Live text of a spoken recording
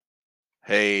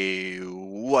Hey,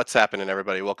 what's happening,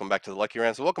 everybody? Welcome back to the Lucky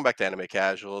Rants. Welcome back to Anime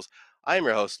Casuals. I'm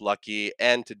your host, Lucky,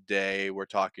 and today we're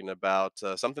talking about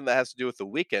something that has to do with the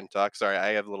weekend talk. Sorry,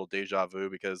 I have a little deja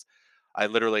vu because I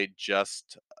literally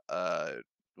just, uh,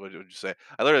 what would you say?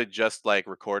 I literally just like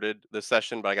recorded this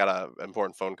session, but I got an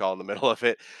important phone call in the middle of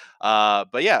it.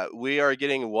 But yeah, we are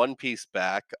getting One Piece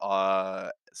back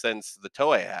since the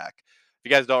Toei hack.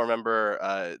 If you guys don't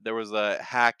remember, there was a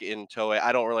hack in Toei.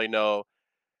 I don't really know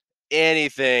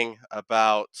anything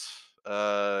about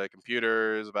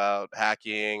computers, about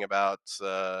hacking, about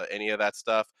any of that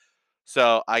stuff.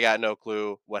 So I got no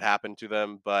clue what happened to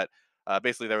them, but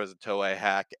basically there was a Toei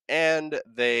hack, and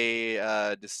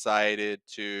they decided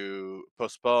to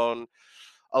postpone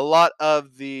a lot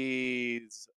of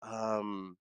these, a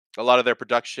lot of their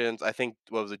productions. I think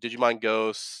what was it, Digimon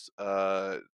Ghosts,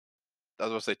 I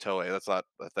was gonna say Toei. That's not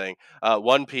a thing.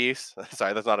 One Piece.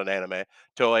 Sorry, that's not an anime.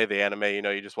 Toei, the anime.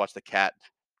 You just watch the cat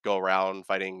go around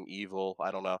fighting evil. I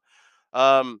don't know.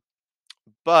 Um,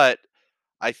 but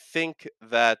I think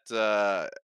that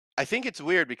I think it's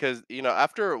weird because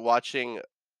after watching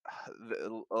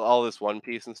all this One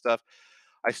Piece and stuff,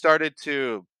 I started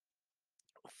to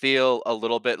feel a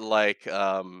little bit like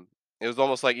it was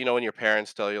almost like when your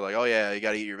parents tell you like, oh yeah, you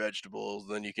got to eat your vegetables,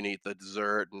 then you can eat the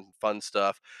dessert and fun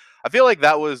stuff. I feel like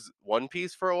that was One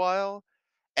Piece for a while,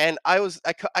 and I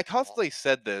constantly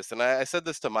said this, and I said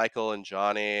this to Michael and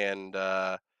Johnny, and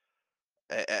the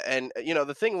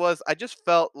thing was, I just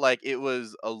felt like it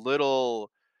was a little,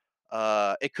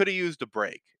 it could have used a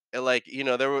break. And, like,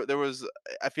 there was,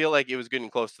 I feel like it was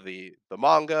getting close to the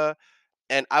manga,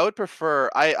 and I would prefer,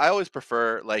 I always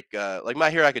prefer, like My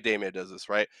Hero Academia does this,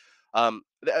 right?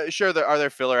 Sure, there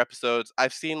filler episodes.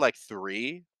 I've seen like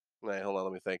three. Wait, hold on,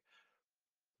 let me think.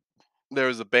 There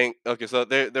was a bank. Okay, so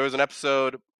there was an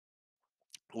episode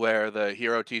where the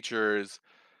hero teachers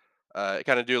kind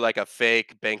of do like a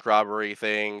fake bank robbery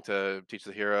thing to teach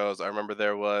the heroes. I remember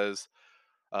there was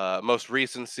most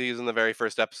recent season, the very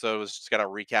first episode was just kind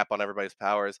of recap on everybody's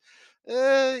powers.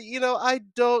 I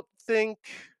don't think.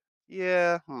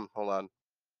 Yeah, hold on.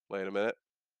 Wait a minute.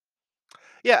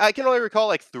 Yeah, I can only recall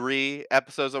like three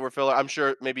episodes that were filler. I'm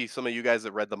sure maybe some of you guys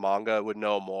that read the manga would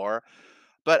know more.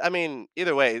 But I mean,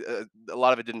 either way, a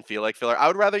lot of it didn't feel like filler. I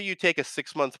would rather you take a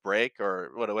 6 month break or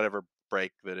whatever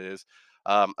break that is.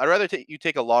 I'd rather you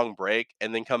take a long break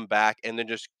and then come back and then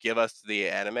just give us the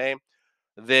anime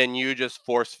than you just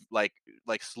force like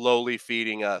slowly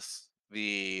feeding us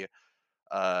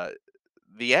uh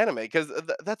the anime, because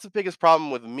that's the biggest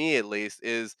problem with me, at least,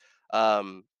 is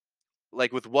um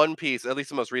like with One Piece, at least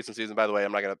the most recent season. By the way,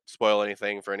 I'm not gonna spoil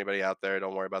anything for anybody out there.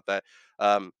 Don't worry about that.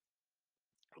 Um,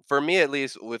 for me, at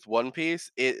least, with One Piece,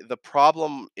 the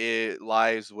problem it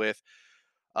lies with.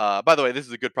 By the way, this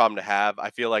is a good problem to have. I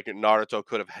feel like Naruto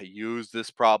could have used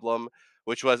this problem,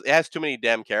 which was it has too many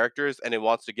damn characters and it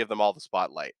wants to give them all the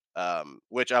spotlight.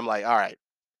 Which I'm like, all right,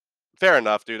 fair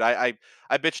enough, dude. I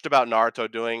bitched about Naruto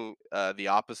doing the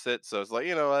opposite, so it's like,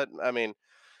 you know what? I mean,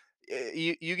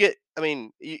 you get, I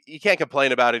mean, you can't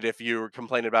complain about it if you're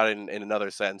complaining about it in another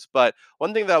sense. But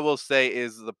one thing that I will say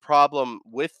is the problem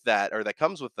with that, or that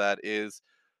comes with that, is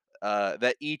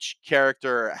that each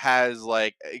character has,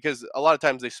 like, because a lot of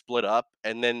times they split up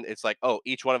and then it's like, oh,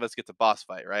 each one of us gets a boss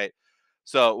fight, right?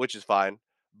 So, which is fine.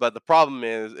 But the problem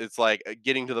is it's like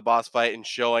getting to the boss fight and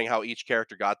showing how each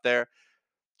character got there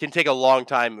can take a long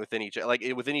time within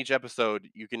within each episode.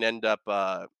 You can end up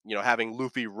having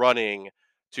Luffy running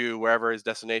to wherever his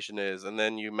destination is, and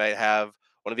then you might have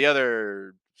one of the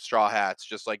other straw hats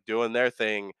just like doing their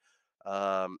thing,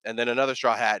 and then another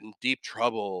straw hat in deep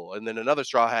trouble, and then another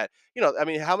straw hat. I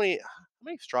mean, how many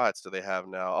straw hats do they have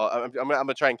now? I'm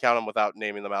gonna try and count them without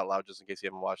naming them out loud, just in case you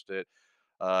haven't watched it.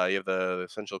 You have the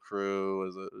Essential Crew.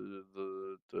 Is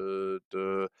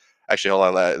it, actually,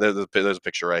 hold on. There's a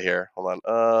picture right here. Hold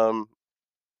on.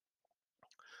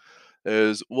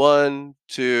 There's one,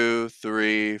 two,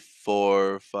 three,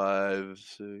 four, five,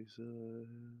 six,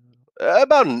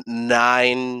 about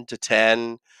 9 to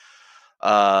 10.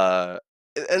 Uh,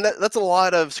 and that's a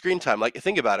lot of screen time. Like,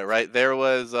 think about it, right? There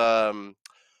was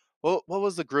what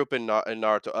was the group in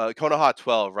Naruto? Konoha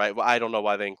 12, right? Well, I don't know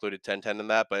why they included 1010 in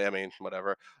that, but I mean,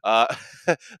 whatever. The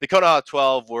Konoha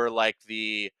 12 were like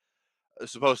the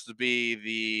supposed to be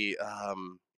the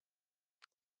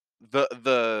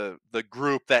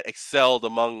group that excelled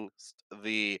amongst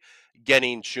the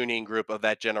Genin Chunin group of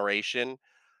that generation,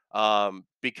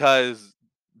 because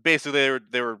basically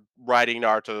they were riding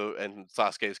Naruto and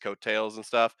Sasuke's coattails and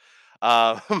stuff.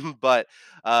 But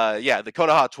yeah, the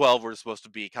Konoha 12 were supposed to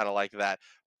be kind of like that.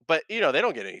 but they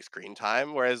don't get any screen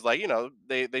time. Whereas, like,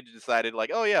 they decided,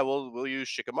 like, oh yeah, we'll use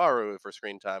Shikamaru for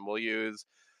screen time. We'll use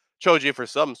Choji for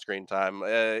some screen time.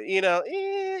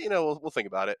 We'll think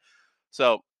about it.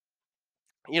 So,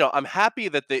 I'm happy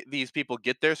that these people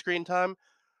get their screen time,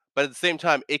 but at the same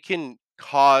time, it can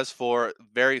cause for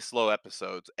very slow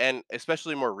episodes, and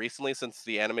especially more recently since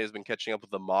the anime has been catching up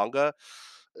with the manga.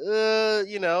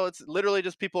 It's literally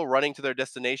just people running to their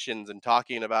destinations and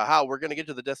talking about how we're gonna get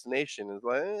to the destination. It's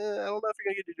like, I don't know if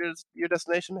you're gonna get to your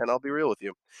destination, man. I'll be real with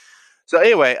you. So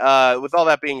anyway, with all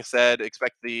that being said,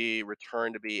 expect the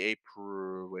return to be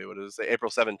April. Wait, what does it say?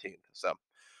 April 17th. So,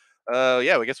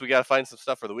 yeah, I guess we gotta find some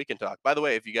stuff for the Weekend Talk. By the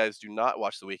way, if you guys do not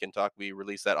watch the Weekend Talk, we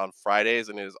release that on Fridays,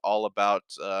 and it is all about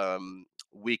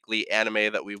weekly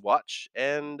anime that we watch.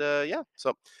 And yeah,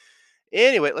 so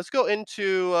anyway, let's go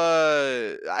into.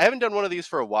 I haven't done one of these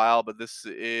for a while, but this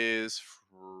is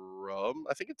from.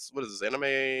 I think it's what is this?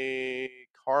 Anime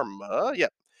Karma. Yeah.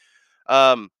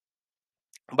 Um,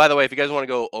 by the way, if you guys want to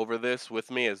go over this with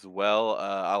me as well,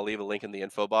 I'll leave a link in the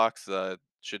info box.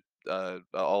 Should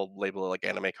I'll label it like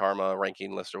Anime Karma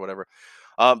ranking list or whatever.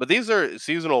 But these are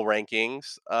seasonal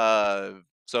rankings.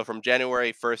 So from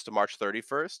January 1st to March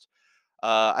 31st.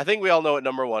 I think we all know what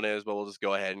number one is, but we'll just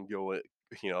go ahead and go.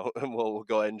 We'll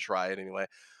go ahead and try it anyway.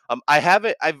 I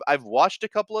haven't. I've watched a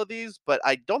couple of these, but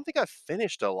I don't think I've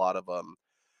finished a lot of them.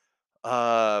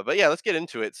 But yeah, let's get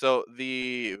into it. So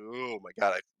oh my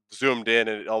god, I zoomed in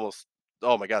and it almost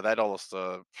oh my god, that almost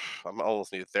I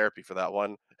almost needed therapy for that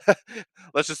one.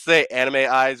 Let's just say anime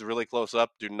eyes really close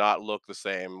up do not look the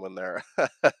same when they're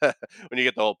when you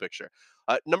get the whole picture.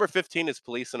 Number 15 is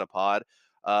Police in a Pod.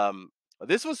 Um,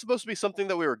 this was supposed to be something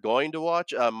that we were going to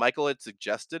watch. Michael had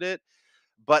suggested it,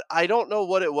 but I don't know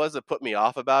what it was that put me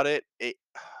off about it.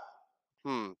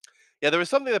 Hmm. Yeah, there was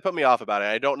something that put me off about it.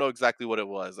 I don't know exactly what it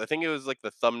was. I think it was like the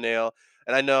thumbnail.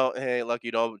 And I know, hey, look,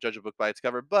 you don't judge a book by its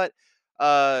cover, but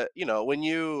when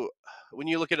you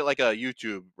look at it like a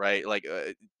YouTube, right? Like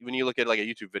when you look at like a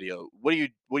YouTube video, what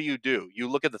do? You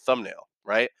look at the thumbnail,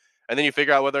 right? And then you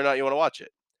figure out whether or not you want to watch it.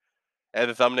 And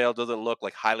the thumbnail doesn't look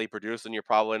like highly produced, and you're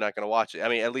probably not going to watch it. I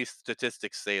mean, at least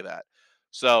statistics say that.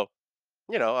 So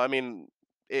I mean,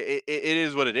 it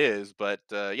is what it is, but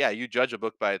yeah, you judge a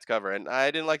book by its cover, and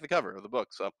I didn't like the cover of the book.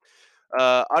 So,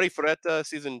 Ari Fretta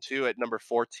season two at number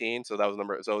 14. So that was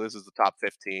number. So this is the top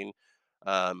 15.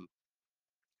 Um,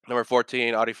 Number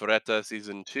 14, Ari Fretta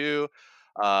season two,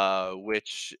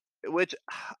 which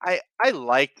I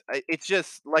liked. It's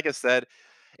just like I said,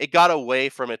 it got away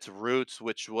from its roots,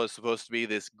 which was supposed to be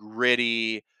this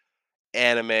gritty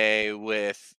anime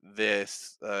with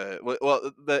this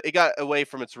it got away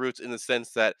from its roots in the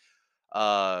sense that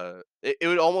it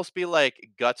would almost be like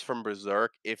Guts from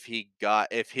Berserk if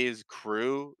his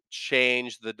crew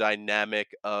changed the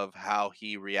dynamic of how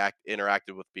he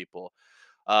interacted with people.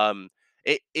 um,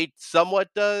 it somewhat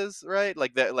does, right?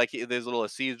 Like that, like there's little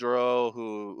Isidro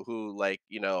who like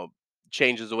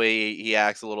changes the way he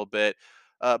acts a little bit,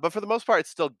 but for the most part,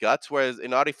 it's still Guts. Whereas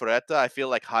in Arifureta, I feel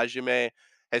like Hajime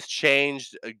has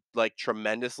changed like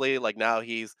tremendously. Like now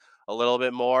he's a little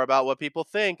bit more about what people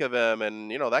think of him, and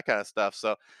that kind of stuff.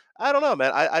 So I don't know,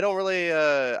 man. I don't really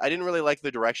I didn't really like the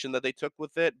direction that they took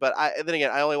with it, but then again,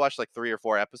 I only watched like 3 or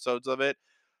 4 episodes of it,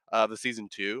 the season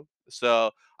two. So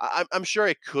I'm sure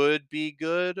it could be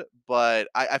good, but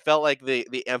I felt like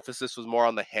the emphasis was more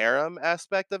on the harem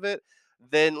aspect of it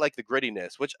than like the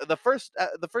grittiness. Which the first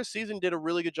season did a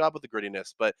really good job with the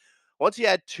grittiness, but once you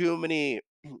add too many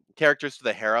characters to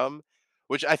the harem,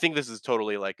 which I think this is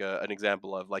totally like an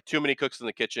example of like too many cooks in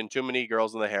the kitchen, too many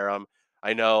girls in the harem.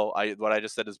 I know I what I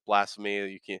just said is blasphemy.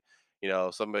 You can't.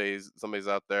 Somebody's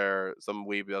out there, some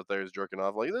weeb out there is jerking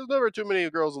off. Like, there's never too many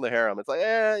girls in the harem. It's like,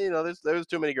 there's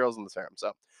too many girls in this harem.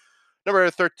 So number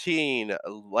 13,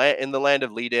 in the land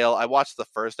of Leedale. I watched the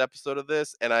first episode of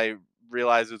this, and I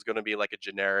realized it was going to be like a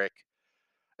generic.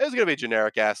 It was going to be a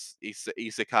generic ass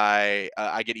isekai.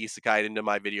 I get isekai into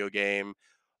my video game,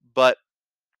 but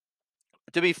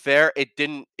to be fair, it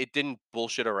didn't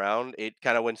bullshit around. It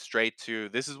kind of went straight to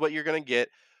this is what you're going to get,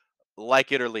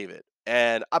 like it or leave it.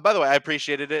 And by the way, I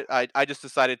appreciated it. I just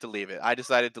decided to leave it. I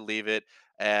decided to leave it,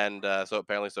 and so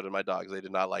apparently so did my dogs. They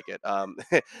did not like it.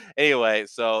 Anyway,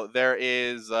 so there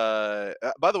is.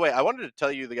 By the way, I wanted to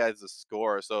tell you the guys the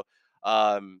score. So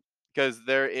because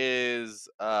there is.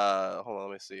 Hold on,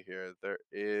 let me see here. There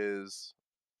is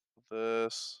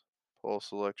this poll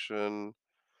selection.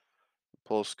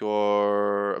 Pull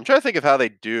score. I'm trying to think of how they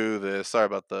do this. Sorry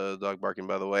about the dog barking,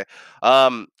 by the way.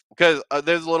 Because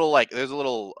there's a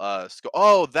little score.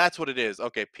 Oh, that's what it is.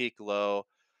 Okay, peak low.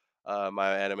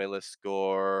 My anime list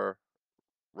score.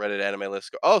 Reddit anime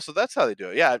list. Oh, so that's how they do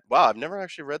it. Yeah. Wow. I've never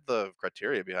actually read the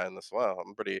criteria behind this. Wow.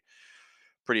 I'm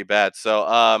pretty bad. So,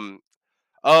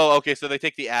 oh, okay, so they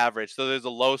take the average. So there's a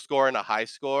low score and a high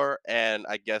score, and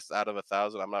I guess out of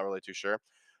 1,000, I'm not really too sure.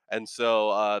 And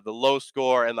so the low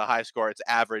score and the high score, it's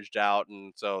averaged out,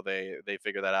 and so they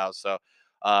figure that out. So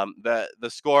the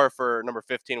score for number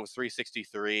 15 was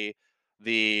 363.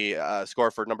 The score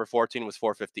for number 14 was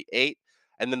 458,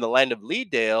 and then the Land of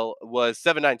Leadale was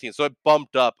 719. So it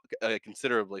bumped up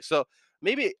considerably. So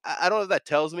maybe I don't know if that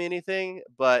tells me anything,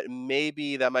 but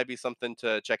maybe that might be something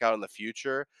to check out in the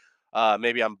future.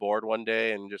 Maybe I'm bored one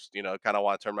day and just kind of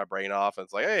want to turn my brain off, and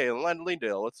it's like, hey, Land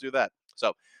Leadale, let's do that.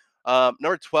 So,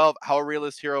 number 12, How a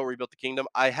Realist Hero Rebuilt the Kingdom.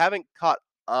 Uh,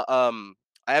 um,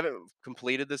 I haven't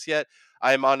completed this yet.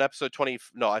 I'm on episode 20.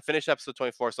 No, I finished episode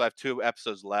 24, so I have 2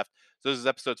 episodes left. So this is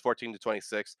episodes 14 to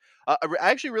 26. I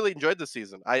actually really enjoyed this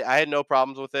season. I had no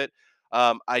problems with it.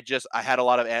 I had a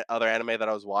lot of other anime that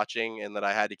I was watching and that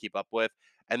I had to keep up with,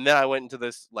 and then I went into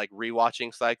this like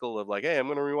rewatching cycle of like, hey, I'm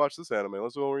gonna rewatch this anime.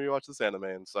 Let's go rewatch this anime.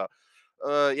 And so,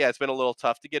 yeah, it's been a little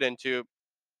tough to get into.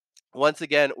 Once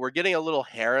again, we're getting a little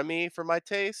harem for my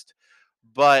taste,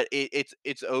 but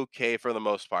it's okay for the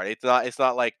most part. It's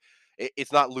not like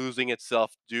it's not losing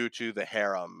itself due to the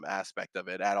harem aspect of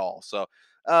it at all. So,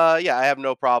 yeah, I have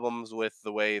no problems with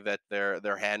the way that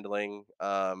they're handling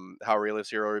how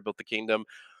Realist Hero Rebuilt the Kingdom.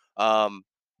 Um,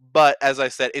 but as I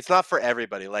said, it's not for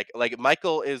everybody. Like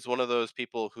Michael is one of those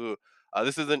people who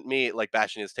this isn't me like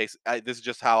bashing his taste. This is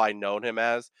just how I known him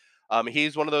as.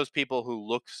 He's one of those people who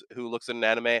looks at an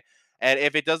anime, and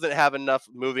if it doesn't have enough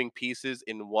moving pieces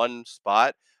in one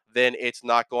spot, then it's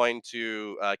not going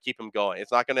to keep him going.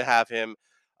 It's not going to have him.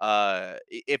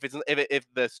 If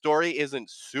the story isn't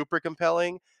super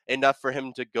compelling enough for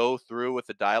him to go through with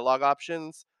the dialogue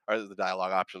options or the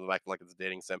dialogue options, I'm acting like it's a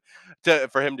dating sim,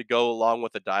 for him to go along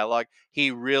with the dialogue,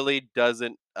 he really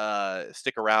doesn't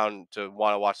stick around to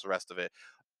want to watch the rest of it.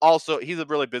 Also, he's a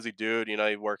really busy dude.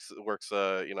 He works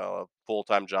a full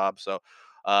time job, so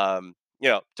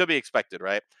to be expected,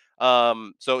 right?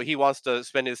 So he wants to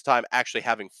spend his time actually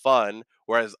having fun,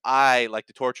 whereas I like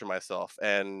to torture myself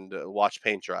and watch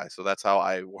paint dry. So that's how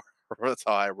I that's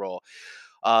how I roll.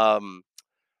 Um,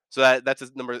 so that's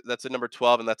a number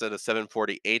 12, and that's at a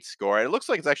 748 score. And it looks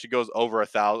like it actually goes over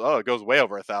 1,000. Oh, it goes way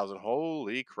over 1,000.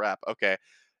 Holy crap. Okay.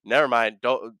 Never mind.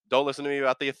 Don't listen to me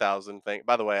about the 1,000 thing.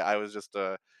 By the way, I was just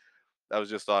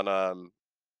on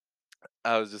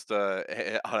I was just on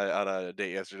a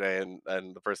date yesterday,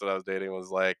 and the person I was dating was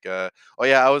like, "Oh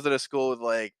yeah, I was in a school with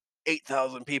like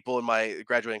 8,000 people in my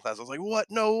graduating class." I was like, "What?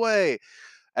 No way!"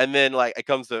 And then like it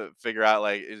comes to figure out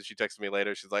like she texted me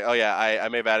later. She's like, "Oh yeah, I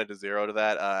may have added a zero to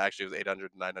that. Actually, it was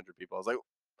 800 900 people." I was like,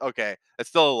 "Okay, that's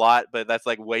still a lot, but that's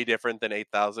like way different than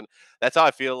 8,000." That's how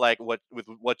I feel like what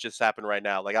just happened right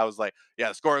now. Like I was like, "Yeah,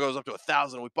 the score goes up to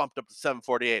 1,000. We bumped up to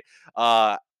 748."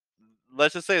 Uh,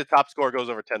 let's just say the top score goes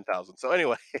over 10,000. So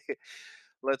anyway,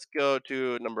 let's go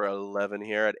to number 11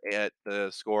 here at the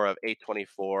score of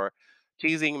 824.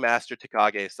 Teasing Master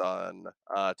Takage-san,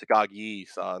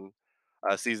 Takagi-san,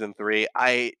 season 3.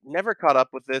 I never caught up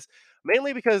with this,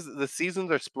 mainly because the seasons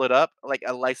are split up, like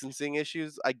licensing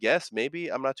issues, I guess, maybe.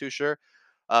 I'm not too sure.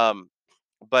 Um,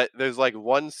 but there's like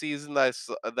one season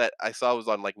that I saw was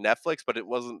on like Netflix, but it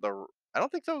wasn't I don't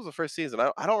think that was the first season.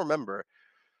 I don't remember.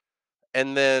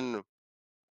 And then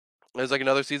there's like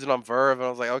another season on Verve, and I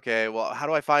was like, okay, well, how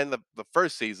do I find the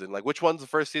first season? Like, which one's the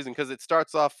first season? Because it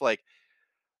starts off like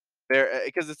there,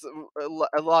 because it's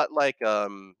a lot like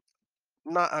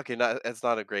not okay, not it's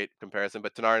not a great comparison,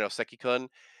 but Tonari no Seki-kun,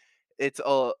 it's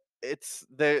a it's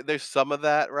there's some of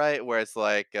that, right, where it's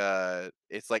like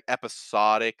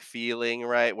episodic feeling,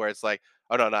 right, where it's like,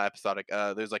 oh no, not episodic.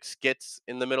 There's like skits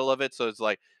in the middle of it, so it's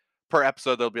like per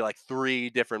episode there'll be like 3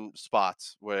 different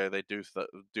spots where they do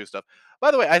stuff.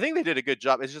 By the way, I think they did a good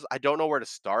job. It's just I don't know where to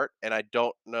start, and I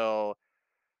don't know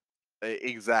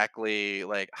exactly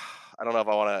like I don't know if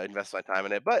I want to invest my time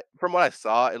in it. But from what I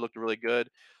saw, it looked really good.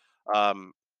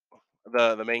 Um,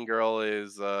 the main girl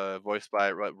is voiced by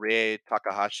Rie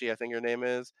Takahashi, I think her name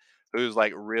is, who's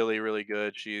like really really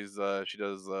good. She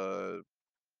does the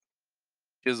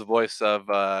voice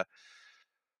of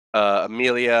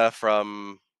Amelia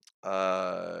from she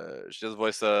does the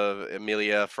voice of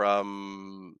Amelia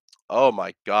from, oh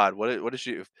my god, what is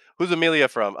she, who's Amelia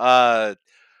from?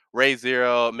 Ray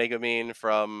Zero, Megumin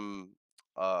from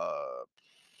uh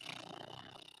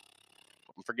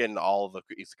I'm forgetting all of the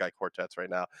Isekai quartets right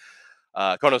now.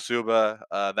 Konosuba,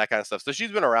 that kind of stuff. So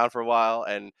she's been around for a while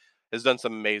and has done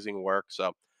some amazing work.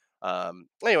 So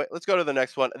anyway, let's go to the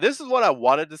next one. This is one I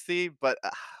wanted to see, but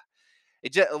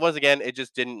it just once again it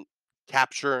just didn't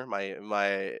capture my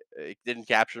it didn't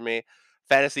capture me.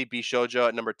 Fantasy Bishojo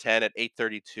at number 10 at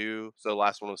 832. So the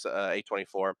last one was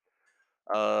 824.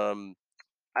 Um,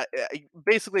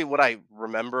 basically what I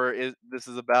remember is this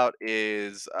is about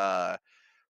is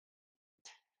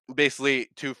basically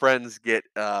two friends get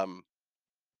isekai.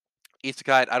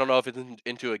 I don't know if it's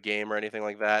into a game or anything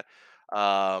like that.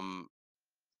 Um,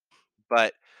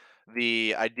 but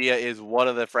the idea is one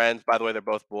of the friends, by the way, they're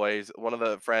both boys. One of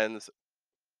the friends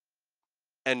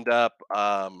end up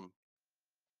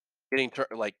getting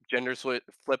like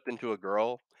flipped into a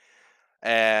girl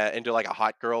and into like a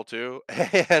hot girl too.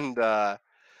 and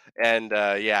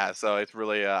yeah, so it's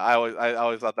really I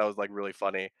always thought that was like really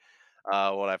funny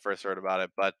when I first heard about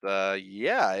it. But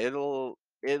yeah, it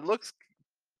looks,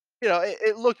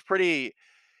 it looked pretty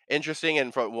interesting.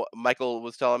 And from what Michael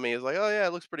was telling me, is like, oh yeah,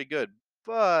 it looks pretty good.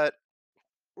 But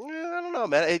I don't know,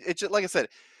 man. It just, like I said,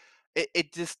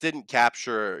 it just didn't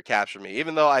capture me.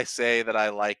 Even though I say that I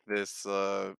like this,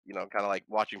 kind of like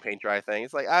watching paint dry thing.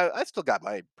 It's like I still got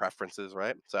my preferences,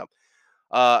 right? So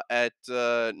at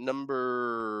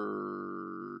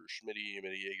number Schmitty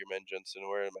Jaegerman Jensen,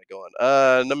 where am I going?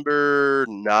 Number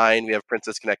 9, we have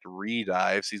Princess Connect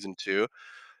Redive season 2.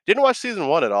 Didn't watch season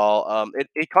 1 at all.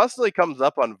 It constantly comes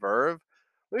up on Verve.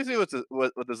 Let me see what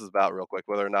this is about real quick.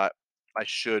 Whether or not I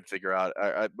should figure out,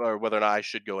 or whether or not I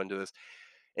should go into this.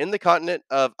 In the continent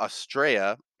of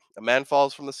Australia, a man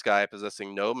falls from the sky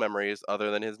possessing no memories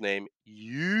other than his name,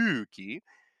 Yuki.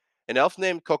 An elf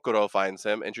named Kokoro finds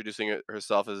him, introducing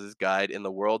herself as his guide in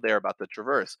the world they are about to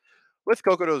traverse. With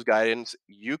Kokoro's guidance,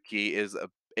 Yuki is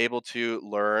able to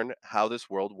learn how this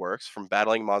world works, from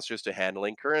battling monsters to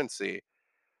handling currency.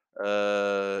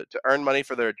 To earn money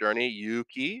for their journey,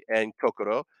 Yuki and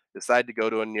Kokoro decide to go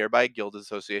to a nearby guild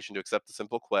association to accept the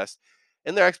simple quest.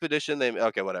 In their expedition, they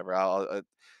okay, whatever.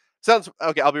 Sounds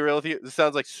okay. I'll be real with you. This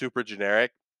sounds like super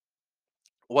generic.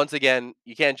 Once again,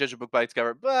 you can't judge a book by its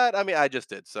cover, but I mean, I just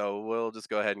did, so we'll just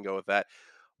go ahead and go with that.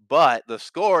 But the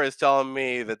score is telling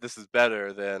me that this is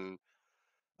better than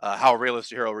How a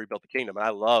Realistic Hero Rebuilt the Kingdom, and I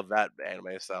love that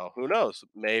anime. So who knows?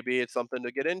 Maybe it's something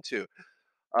to get into.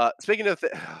 Speaking of,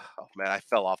 oh man, I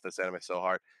fell off this anime so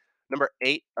hard. Number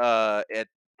 8, at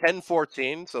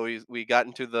 1014. So we got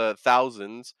into the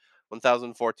thousands,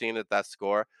 1014 at that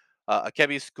score.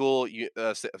 Akebi's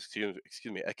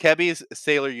excuse me, Akebi's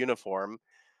sailor uniform,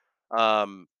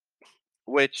 um,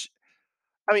 which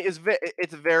I mean,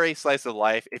 it's very slice of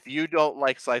life. If you don't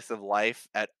like slice of life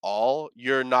at all,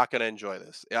 you're not gonna enjoy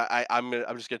this. I'm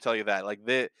just gonna tell you that. Like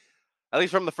at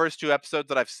least from the first 2 episodes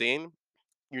that I've seen,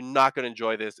 you're not gonna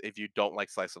enjoy this if you don't like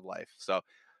slice of life. So,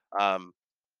 um,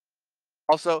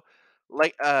 also,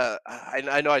 like,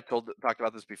 I know I talked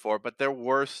about this before, but there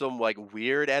were some like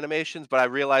weird animations, but I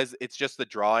realized it's just the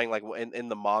drawing. Like in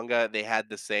the manga, they had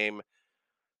the same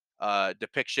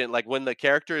depiction. Like when the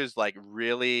characters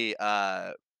really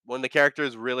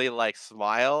like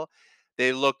smile,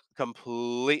 they look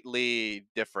completely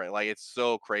different. Like it's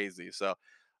so crazy. So,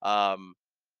 um,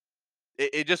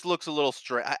 it just looks a little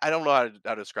strange. I don't know how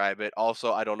to describe it.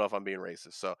 Also, I don't know if I'm being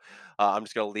racist, so I'm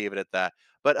just gonna leave it at that.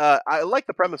 But I like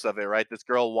the premise of it. Right, this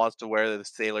girl wants to wear the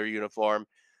sailor uniform.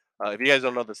 If you guys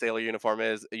don't know what the sailor uniform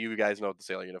is, you guys know what the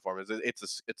sailor uniform is.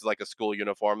 It's like a school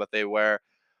uniform that they wear.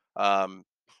 Um,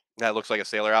 that looks like a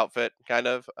sailor outfit, kind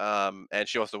of. And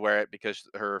she wants to wear it because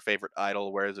her favorite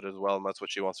idol wears it as well, and that's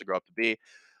what she wants to grow up to be.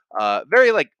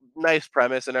 Very like nice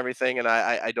premise and everything, and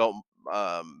I don't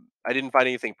I didn't find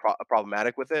anything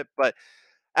problematic with it. But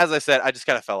as I said, I just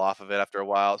kind of fell off of it after a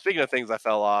while. Speaking of things I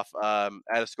fell off,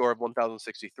 at a score of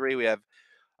 1063, we have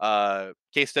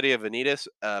Case Study of Vanitas,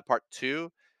 Part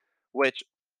 2, which,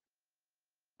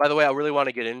 by the way, I really want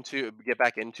to get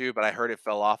back into, but I heard it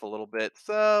fell off a little bit.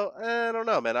 So I don't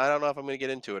know, man. I don't know if I'm going to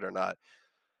get into it or not.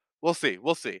 We'll see.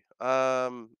 We'll see.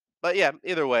 But yeah,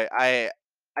 either way, I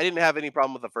didn't have any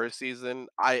problem with the first season.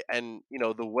 The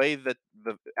way that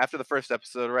the after the first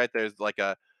episode, right? There's like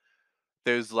a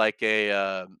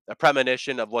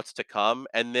premonition of what's to come,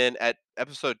 and then at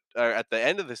the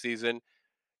end of the season,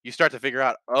 you start to figure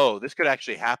out, oh, this could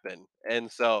actually happen.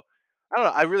 And so I don't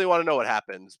know. I really want to know what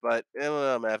happens, but I don't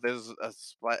know, man.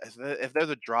 If there's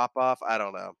a drop off, I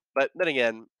don't know. But then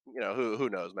again, who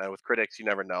knows, man? With critics, you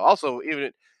never know. Also,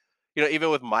 even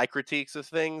with my critiques of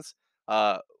things,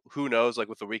 uh, who knows? Like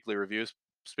with the weekly reviews.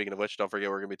 Speaking of which, don't forget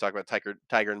we're going to be talking about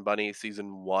Tiger and Bunny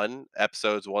season 1,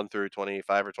 episodes 1 through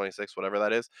 25 or 26, whatever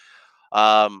that is.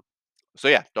 Um, so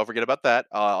yeah, don't forget about that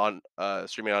on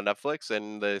streaming on Netflix,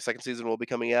 and the second season will be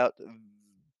coming out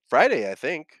Friday, I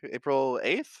think, April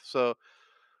 8th. So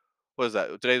what is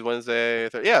that? Today's Wednesday.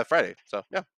 Yeah, Friday. So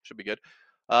yeah, should be good.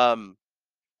 Um,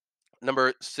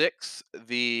 Number 6,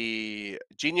 The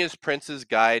Genius Prince's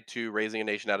Guide to Raising a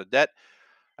Nation Out of Debt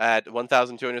at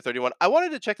 1,231. I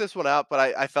wanted to check this one out,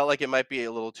 but I felt like it might be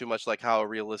a little too much like how a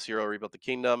realist hero rebuilt the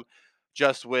kingdom.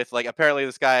 Just with like apparently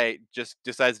this guy just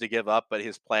decides to give up, but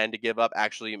his plan to give up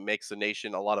actually makes the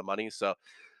nation a lot of money. So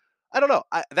I don't know.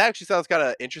 That actually sounds kind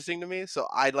of interesting to me. So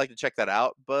I'd like to check that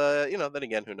out. But then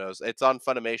again, who knows? It's on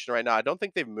Funimation right now. I don't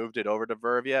think they've moved it over to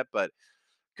Verve yet, but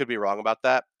could be wrong about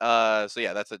that. So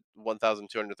yeah, that's at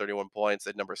 1,231 points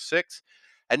at number 6.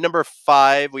 At number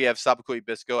 5, we have Sapukui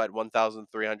Bisco at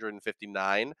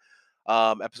 1,359.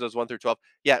 Episodes 1 through 12.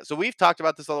 Yeah, so we've talked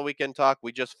about this on the weekend talk.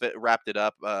 We just wrapped it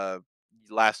up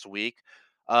last week.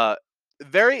 Uh,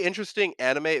 Very interesting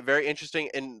anime. Very interesting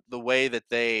in the way that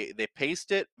they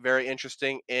paced it. Very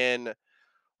interesting in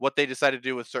what they decided to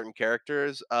do with certain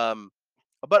characters.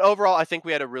 But overall, I think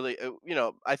we had a really,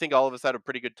 I think all of us had a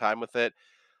pretty good time with it.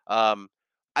 um,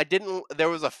 I didn't. There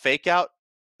was a fake out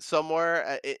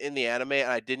somewhere in the anime,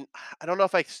 and I didn't. I don't know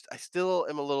if I still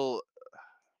am a little.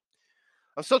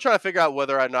 I'm still trying to figure out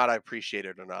whether or not I appreciate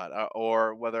it or not,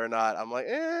 or whether or not I'm like,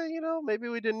 maybe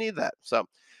we didn't need that. So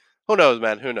who knows,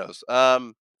 man? Who knows?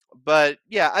 But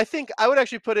yeah, I think I would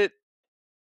actually put it.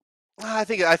 I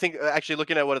think actually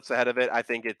looking at what it's ahead of it, I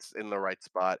think it's in the right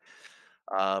spot.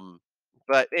 Um,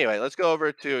 but anyway, let's go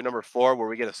over to number 4, where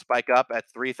we get a spike up at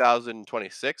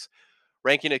 3,026.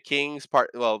 Ranking of Kings part.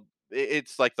 Well,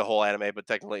 it's like the whole anime, but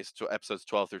technically it's episodes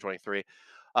 12 through 23.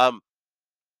 Um,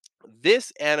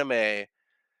 this anime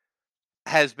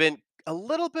has been a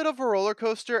little bit of a roller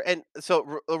coaster, and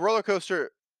so a roller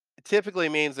coaster typically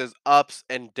means there's ups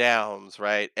and downs,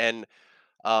 right? And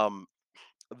um,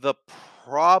 the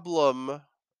problem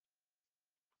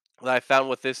that I found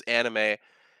with this anime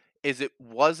is it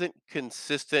wasn't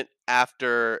consistent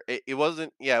after it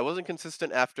wasn't it wasn't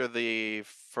consistent after the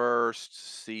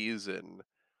first season.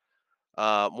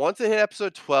 Once it hit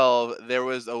episode 12, there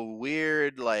was a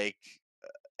weird like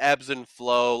ebbs and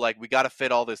flow. Like we got to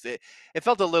fit all this. It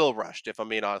felt a little rushed, if I'm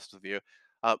being honest with you.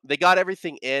 They got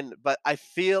everything in, but I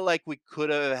feel like we could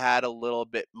have had a little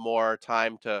bit more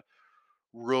time to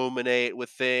ruminate with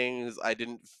things. I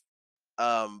didn't.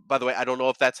 By the way, I don't know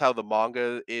if that's how the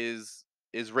manga is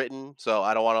written, so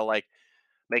I don't want to like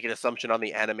make an assumption on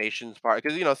the animations part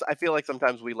because I feel like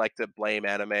sometimes we like to blame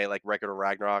anime like Record of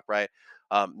Ragnarok, right?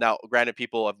 Now, granted,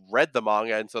 people have read the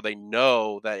manga and so they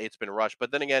know that it's been rushed,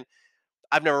 but then again,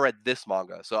 I've never read this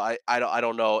manga, so I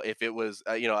don't know if it was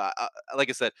like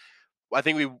I said, I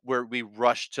think we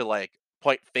rushed to like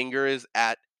point fingers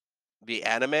at the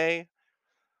anime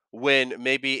when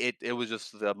maybe it was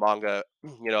just the manga,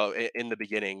 in the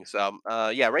beginning. So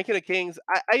yeah, Ranking of Kings,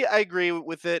 I agree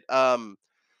with it.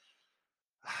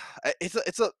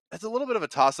 It's a little bit of a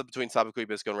toss up between Sabukui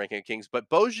Bisco and Ranking of Kings, but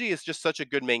Boji is just such a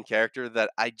good main character that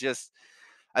I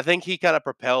think he kind of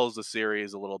propels the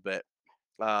series a little bit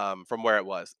from where it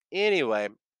was. Anyway,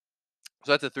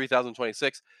 so that's at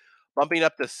 3,026, bumping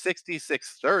up to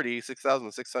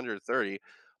 6,630.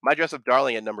 My Dress Up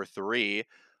Darling at number 3.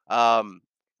 Um,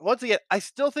 Once again, I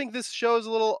still think this show is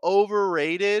a little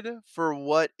overrated for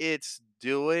what it's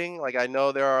doing. Like I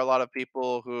know there are a lot of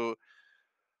people who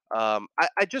I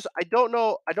don't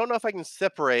know if I can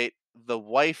separate the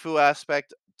waifu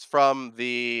aspect from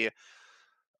the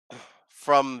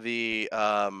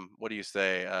what do you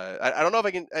say? I don't know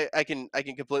if I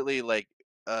can completely like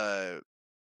uh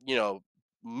you know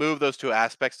move those two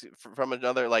aspects from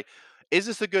another. Like, is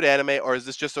this a good anime or is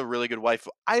this just a really good waifu?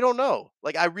 I don't know.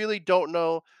 Like, I really don't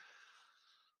know.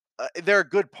 There are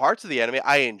good parts of the anime.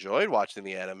 I enjoyed watching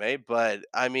the anime, but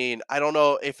I mean, I don't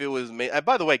know if it was.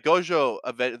 By the way, Gojo,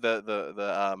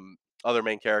 the other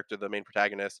main character, the main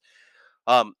protagonist,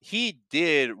 he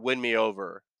did win me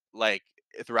over like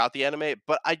throughout the anime,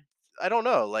 but I don't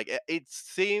know. Like, it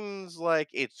seems like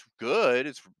it's good.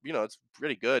 It's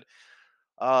pretty good.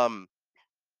 Um,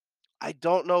 I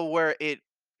don't know where it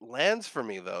lands for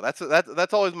me though.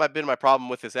 That's always been my problem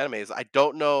with this anime is I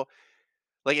don't know.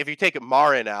 Like, if you take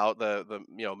Marin out, the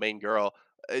main girl,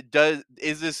 does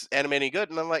is this anime any good?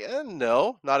 And I'm like,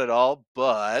 no, not at all.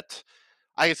 But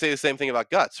I could say the same thing about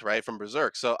Guts, right, from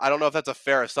Berserk. So I don't know if that's a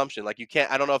fair assumption. Like, you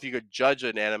can't. I don't know if you could judge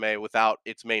an anime without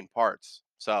its main parts.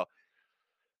 So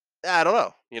I don't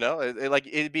know. Like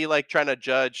it'd be like trying to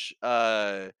judge.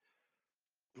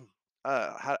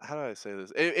 How do I say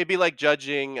this? It'd be like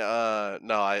judging. No,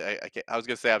 I can't. I was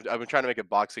gonna say I've been trying to make a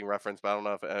boxing reference, but I don't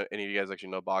know if any of you guys actually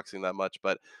know boxing that much.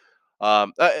 But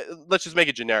let's just make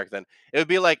it generic then. It would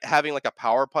be like having like a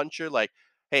power puncher. Like,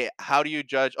 hey, how do you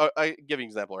judge? I give you an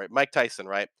example, right? Mike Tyson,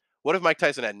 right? What if Mike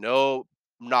Tyson had no?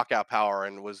 knockout power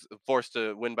and was forced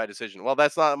to win by decision. Well,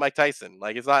 that's not Mike Tyson.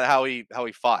 Like it's not how he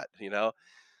fought, you know?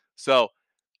 So,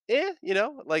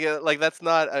 like that's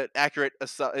not an accurate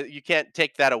you can't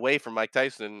take that away from Mike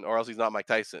Tyson or else he's not Mike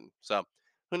Tyson. So,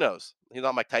 who knows? He's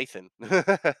not Mike Tyson.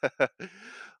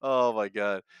 Oh my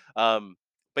god. Um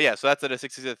but yeah, so that's at a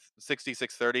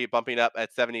 6630, bumping up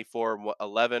at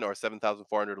 7411 or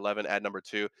 7411 at number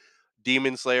 2.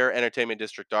 Demon Slayer Entertainment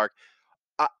District Dark.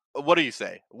 Uh, what do you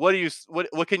say? What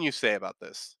can you say about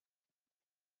this?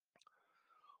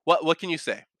 What can you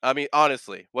say? I mean,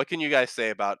 honestly, what can you guys say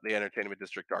about the Entertainment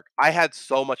District arc? I had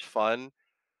so much fun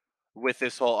with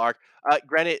this whole arc.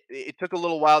 Granted, it took a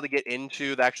little while to get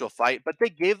into the actual fight, but they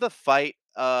gave the fight.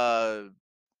 I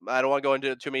don't want to go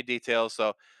into too many details,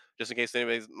 so just in case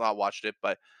anybody's not watched it,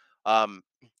 but um,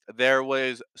 there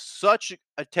was such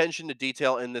attention to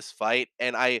detail in this fight,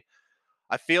 and I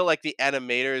feel like the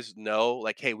animators know,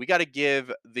 like, hey, we got to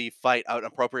give the fight an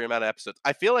appropriate amount of episodes.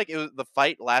 I feel like the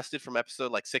fight lasted from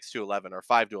episode like 6 to 11 or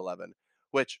 5 to 11,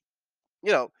 which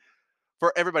you know,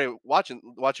 for everybody watching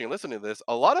and listening to this,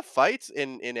 a lot of fights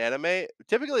in anime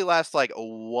typically last like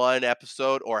one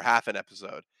episode or half an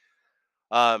episode.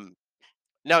 Um,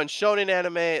 Now in shonen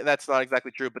anime, that's not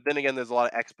exactly true, but then again, there's a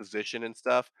lot of exposition and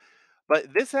stuff.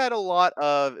 But this had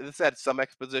some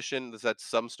exposition, this had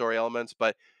some story elements,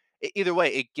 but either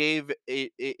way,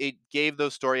 it gave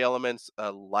those story elements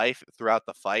life throughout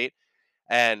the fight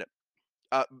and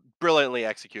uh, brilliantly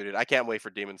executed. I can't wait for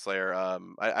Demon Slayer.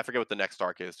 I forget what the next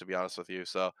arc is, to be honest with you.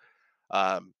 So,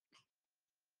 um,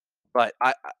 but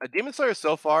Demon Slayer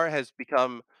so far has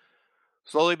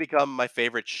slowly become my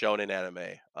favorite shonen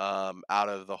anime out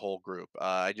of the whole group.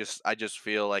 I just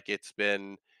feel like it's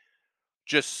been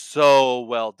just so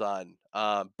well done.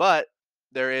 But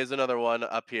there is another one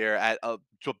up here at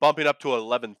bumping up to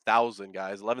 11,000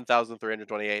 guys,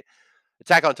 11,328.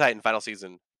 Attack on Titan final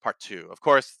season part 2. Of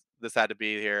course, this had to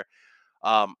be here.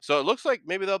 So it looks like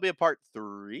maybe there'll be a part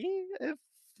 3 if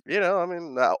I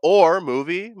mean, or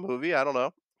movie, I don't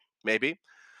know. Maybe.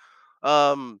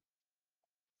 Um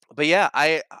but yeah,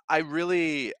 I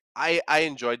really I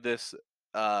enjoyed this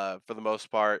for the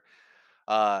most part.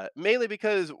 Mainly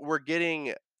because we're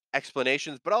getting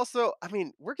explanations, but also, I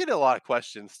mean, we're getting a lot of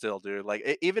questions still, dude.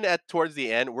 Like even at towards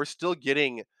the end, we're still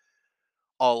getting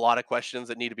a lot of questions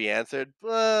that need to be answered.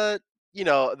 But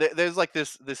there's like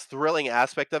this thrilling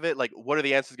aspect of it. Like, what are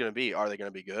the answers going to be? Are they going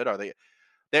to be good? Are they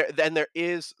there? Then there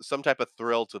is some type of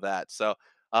thrill to that. So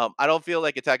I don't feel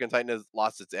like Attack on Titan has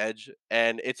lost its edge,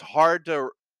 and it's hard to.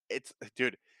 It's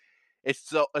dude,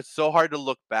 it's so hard to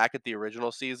look back at the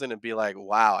original season and be like,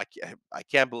 "Wow, I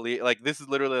can't believe like this is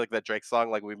literally like that Drake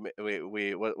song like we what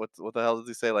the hell does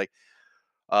he say like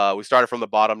we started from the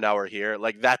bottom, now we're here."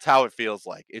 Like that's how it feels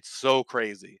like. It's so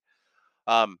crazy.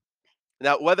 Um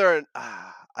Now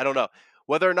I don't know.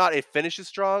 Whether or not it finishes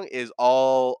strong is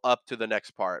all up to the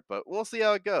next part, but we'll see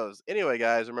how it goes. Anyway,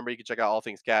 guys, remember you can check out All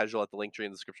Things Casual at the link tree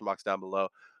in the description box down below.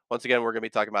 Once again, we're going to be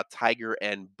talking about Tiger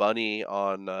and Bunny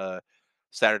on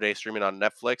Saturday, streaming on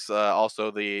Netflix.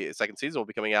 Also, the second season will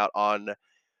be coming out on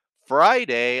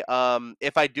Friday.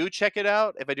 If I do check it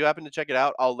out, if I do happen to check it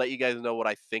out, I'll let you guys know what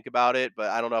I think about it. But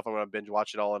I don't know if I'm going to binge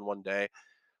watch it all in one day.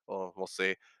 Well, we'll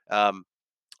see. Um,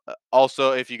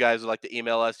 Also, if you guys would like to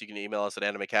email us, you can email us at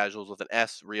animecasuals with an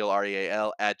S, real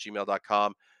REAL at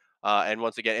gmail.com. And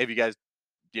once again, if you guys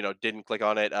didn't click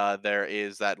on it, there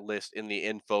is that list in the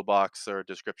info box or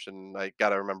description. I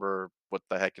gotta remember what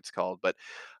the heck it's called, but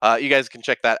you guys can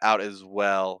check that out as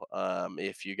well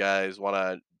if you guys want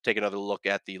to take another look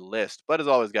at the list. But as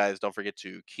always, guys, don't forget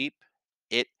to keep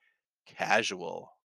it casual.